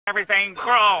everything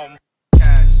chrome.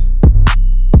 Cash.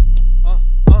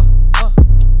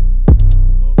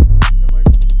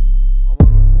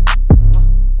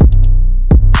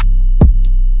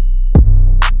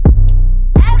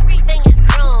 Everything is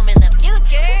chrome in the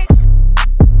future.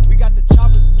 We got the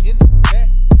choppers in the back.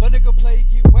 But nigga play,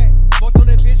 get whack. Fucked on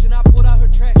that bitch and I pulled out her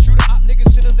track. Shoot a op nigga,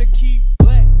 send him the key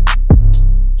black.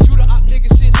 Shoot a op nigga,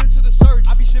 send him to the surge.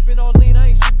 I be sipping on lean, I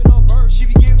ain't sipping on bird. She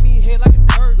be giving me head like a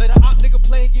turd. Let a op nigga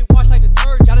play and get washed like the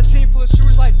turd. Got a team full of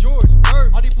shooters like George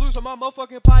Bird. All these blues on my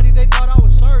motherfucking body, they thought I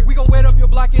was served. We gon' wet up your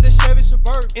block in a Chevy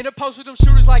Suburban. In the post with them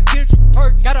shooters like Kendrick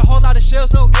Perk. Got a whole lot of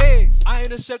shells, no eggs. I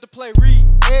intercept to play read.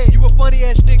 Hey, you a funny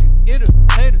ass nigga,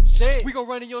 entertainer. Say we gon'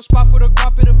 run in your spot for the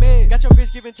guap in the med. Got your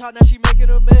bitch giving top, now she making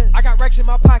a mess. I got racks in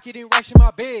my pocket and racks in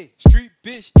my bed. Street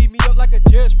bitch, eat me up like a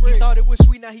jet spread. He thought it was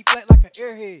sweet, now he flat like an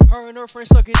airhead. Her and her friend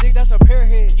sucking dick, that's a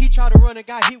pairhead. He tried to run and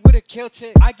got hit with a kill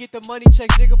check. I get the money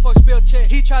checks, nigga fuck spell check.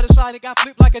 He tried to slide and got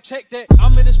flipped like a tech deck.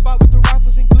 I'm in the spot with the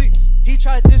rifles and glicks. He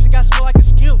tried this and got smell like a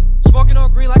skimp. Smoking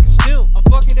on green like a stem. I'm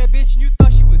fucking that bitch and you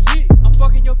thought she was it. I'm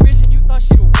fucking your bitch and you thought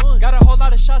she the one. Got a whole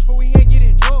lot of shots but we ain't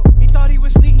getting drunk. He thought he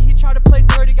was sneaky, he tried to play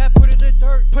dirty, got put in the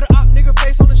dirt. Put a op nigga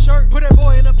face on the shirt. Put that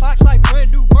boy in a box like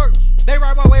brand new merch. They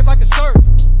ride my wave like a surf.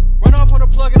 Run off on the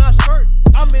plug and I skirt.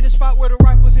 I'm in the spot where the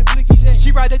rifles and blickies at.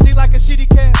 She ride that dick like a city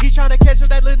cab. He tryna catch her,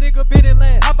 that little nigga bitch.